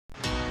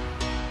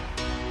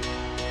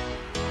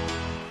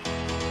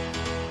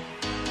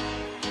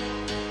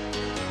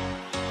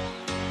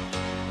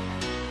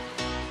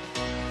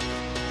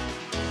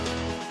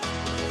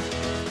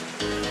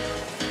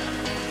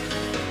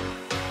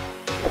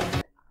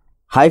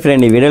Hi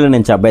friend, ఈ వీడియోలో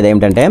నేను చెప్పేది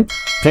ఏంటంటే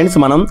ఫ్రెండ్స్,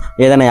 మనం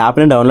ఏదైనా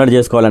యాప్ని డౌన్లోడ్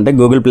చేసుకోవాలంటే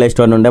గూగుల్ ప్లే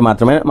స్టోర్ నుండే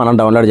మాత్రమే మనం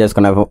డౌన్లోడ్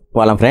చేసుకునే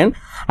వాళ్ళం ఫ్రెండ్.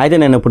 అయితే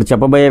నేను ఇప్పుడు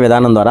చెప్పబోయే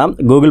విధానం ద్వారా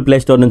గూగుల్ ప్లే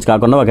స్టోర్ నుంచి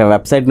కాకుండా ఒక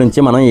వెబ్సైట్ నుంచి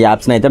మనం ఈ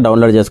యాప్స్ని అయితే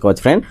డౌన్లోడ్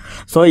చేసుకోవచ్చు ఫ్రెండ్.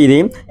 సో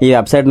ఈ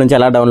వెబ్సైట్ నుంచి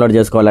ఎలా డౌన్లోడ్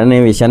చేసుకోవాలనే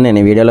విషయాన్ని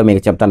నేను ఈ వీడియోలో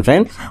మీకు చెప్తాను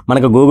ఫ్రెండ్.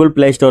 మనకు గూగుల్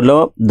ప్లే స్టోర్లో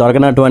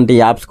దొరకనటువంటి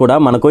యాప్స్ కూడా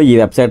మనకు ఈ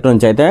వెబ్సైట్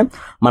నుంచి అయితే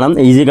మనం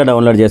ఈజీగా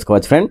డౌన్లోడ్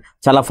చేసుకోవచ్చు ఫ్రెండ్.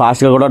 చాలా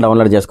ఫాస్ట్గా కూడా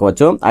డౌన్లోడ్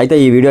చేసుకోవచ్చు. అయితే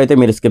ఈ వీడియో అయితే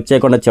మీరు స్కిప్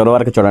చేయకుండా చివరి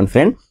వరకు చూడండి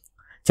ఫ్రెండ్.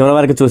 చివరి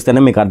వరకు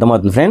చూస్తేనే మీకు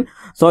అర్థమవుతుంది ఫ్రెండ్.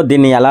 సో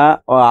దీన్ని ఎలా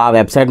ఆ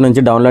వెబ్సైట్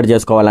నుంచి డౌన్లోడ్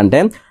చేసుకోవాలంటే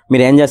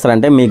మీరు ఏం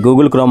చేస్తారంటే మీ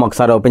గూగుల్ క్రోమ్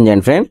ఒకసారి ఓపెన్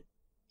చేయండి ఫ్రెండ్.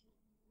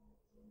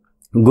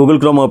 గూగుల్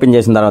క్రోమ్ ఓపెన్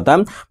చేసిన తర్వాత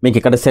మీకు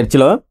ఇక్కడ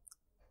సెర్చ్లో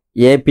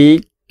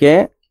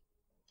APKPure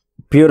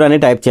అని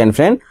టైప్ చేయండి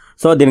ఫ్రెండ్.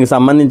 సో దీనికి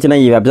సంబంధించిన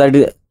ఈ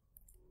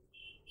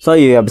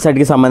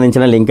వెబ్సైట్కి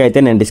సంబంధించిన లింక్ అయితే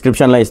నేను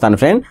డిస్క్రిప్షన్లో ఇస్తాను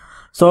ఫ్రెండ్.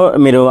 సో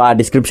మీరు ఆ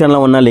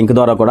డిస్క్రిప్షన్లో ఉన్న లింక్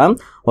ద్వారా కూడా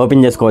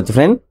ఓపెన్ చేసుకోవచ్చు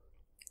ఫ్రెండ్.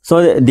 సో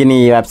దీని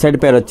వెబ్సైట్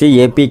పేరు వచ్చి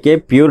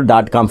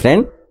apkpure.com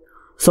ఫ్రెండ్.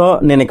 సో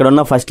నేను ఇక్కడ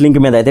ఉన్న ఫస్ట్ లింక్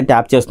మీద అయితే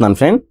ట్యాప్ చేస్తున్నాను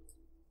ఫ్రెండ్.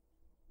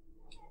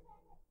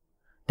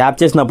 ట్యాప్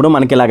చేసినప్పుడు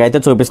మనకి ఇలాగైతే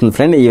చూపిస్తుంది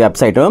ఫ్రెండ్ ఈ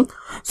వెబ్సైట్.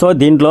 సో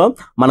దీంట్లో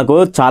మనకు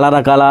చాలా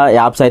రకాల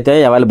యాప్స్ అయితే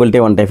అవైలబిలిటీ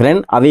ఉంటాయి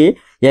ఫ్రెండ్. అవి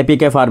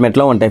APK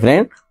ఫార్మేట్లో ఉంటాయి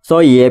ఫ్రెండ్. సో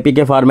ఈ APK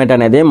ఫార్మేట్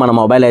అనేది మన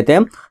మొబైల్ అయితే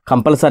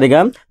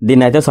కంపల్సరీగా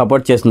దీన్ని అయితే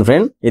సపోర్ట్ చేస్తుంది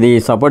ఫ్రెండ్. ఇది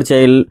సపోర్ట్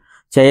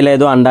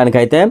చేయలేదు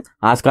అనడానికైతే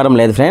ఆస్కారం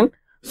లేదు ఫ్రెండ్.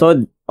 సో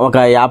ఒక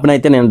యాప్ని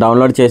అయితే నేను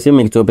డౌన్లోడ్ చేసి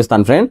మీకు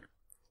చూపిస్తాను ఫ్రెండ్.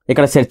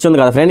 ఇక్కడ సెర్చ్ ఉంది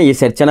కదా ఫ్రెండ్, ఈ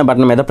సెర్చ్ అనే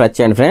బటన్ మీద ప్రెస్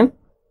చేయండి ఫ్రెండ్.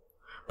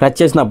 ప్రెస్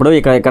చేసినప్పుడు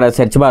ఇక్కడ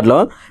సెర్చ్ బార్లో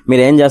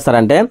మీరు ఏం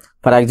చేస్తారంటే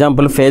ఫర్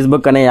ఎగ్జాంపుల్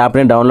ఫేస్బుక్ అనే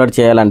యాప్ని డౌన్లోడ్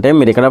చేయాలంటే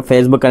మీరు ఇక్కడ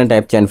ఫేస్బుక్ అని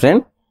టైప్ చేయండి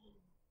ఫ్రెండ్.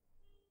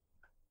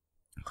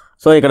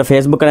 సో ఇక్కడ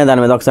ఫేస్బుక్ అనే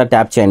దాని మీద ఒకసారి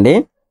ట్యాప్ చేయండి.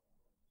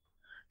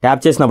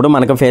 ట్యాప్ చేసినప్పుడు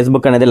మనకు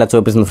ఫేస్బుక్ అనేది ఇలా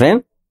చూపిస్తుంది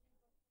ఫ్రెండ్.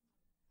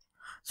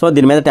 సో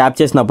దీని మీద ట్యాప్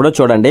చేసినప్పుడు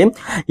చూడండి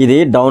ఇది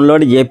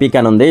డౌన్లోడ్ APK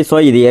అని ఉంది. సో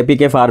ఇది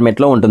APK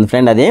ఫార్మేట్లో ఉంటుంది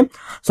ఫ్రెండ్ అది.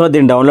 సో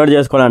దీన్ని డౌన్లోడ్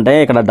చేసుకోవాలంటే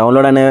ఇక్కడ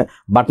డౌన్లోడ్ అనే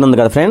బటన్ ఉంది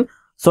కదా ఫ్రెండ్.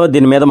 సో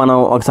దీని మీద మనం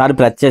ఒకసారి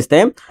ప్రెస్ చేస్తే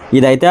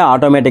ఇదైతే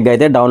ఆటోమేటిక్గా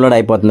అయితే డౌన్లోడ్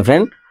అయిపోతుంది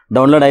ఫ్రెండ్.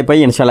 డౌన్లోడ్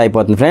అయిపోయి ఇన్స్టాల్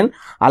అయిపోతుంది ఫ్రెండ్.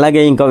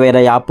 అలాగే ఇంకా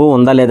వేరే యాప్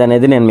ఉందా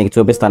లేదనేది నేను మీకు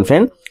చూపిస్తాను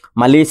ఫ్రెండ్.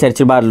 మళ్ళీ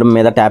సెర్చ్ బార్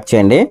మీద ట్యాప్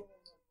చేయండి.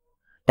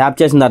 ట్యాప్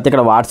చేసిన తర్వాత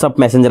ఇక్కడ వాట్సాప్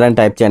మెసెంజర్ అని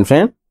టైప్ చేయండి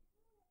ఫ్రెండ్.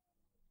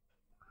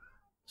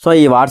 సో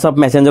ఈ వాట్సాప్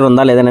మెసెంజర్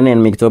ఉందా లేదని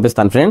నేను మీకు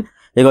చూపిస్తాను ఫ్రెండ్.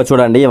 ఇగో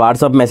చూడండి, ఈ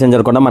వాట్సాప్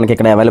మెసెంజర్ కూడా మనకి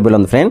ఇక్కడ అవైలబుల్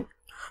ఉంది ఫ్రెండ్.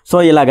 సో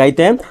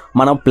ఇలాగైతే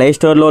మనం ప్లే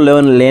స్టోర్లో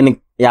లేని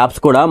యాప్స్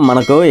కూడా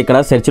మనకు ఇక్కడ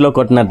సెర్చ్లో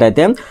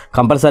కొట్టినట్టయితే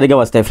కంపల్సరీగా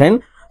వస్తాయి ఫ్రెండ్.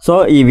 సో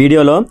ఈ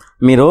వీడియోలో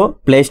మీరు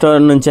ప్లే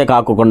స్టోర్ నుంచే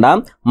కాకుండా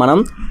మనం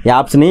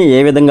యాప్స్ని ఏ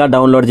విధంగా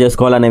డౌన్లోడ్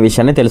చేసుకోవాలనే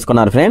విషయాన్ని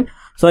తెలుసుకున్నారు ఫ్రెండ్.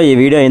 సో ఈ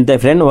వీడియో ఇంతే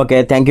friend. Okay,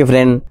 thank you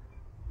friend.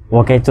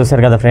 Okay,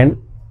 చూసారు కదా ఫ్రెండ్.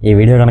 ఈ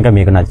వీడియో కనుక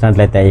మీకు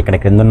నచ్చినట్లయితే ఇక్కడ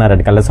క్రింద ఉన్న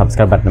రెడ్ కలర్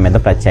సబ్స్క్రైబ్ బటన్ మీద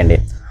ప్రెస్ చేయండి.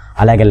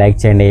 అలాగే లైక్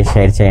చేయండి,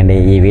 షేర్ చేయండి.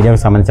 ఈ వీడియోకి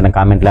సంబంధించిన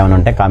కామెంట్లు ఏమైనా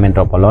ఉంటే కామెంట్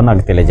రూపంలో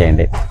నాకు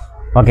తెలియజేయండి.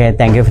 Okay,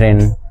 thank you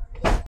friend.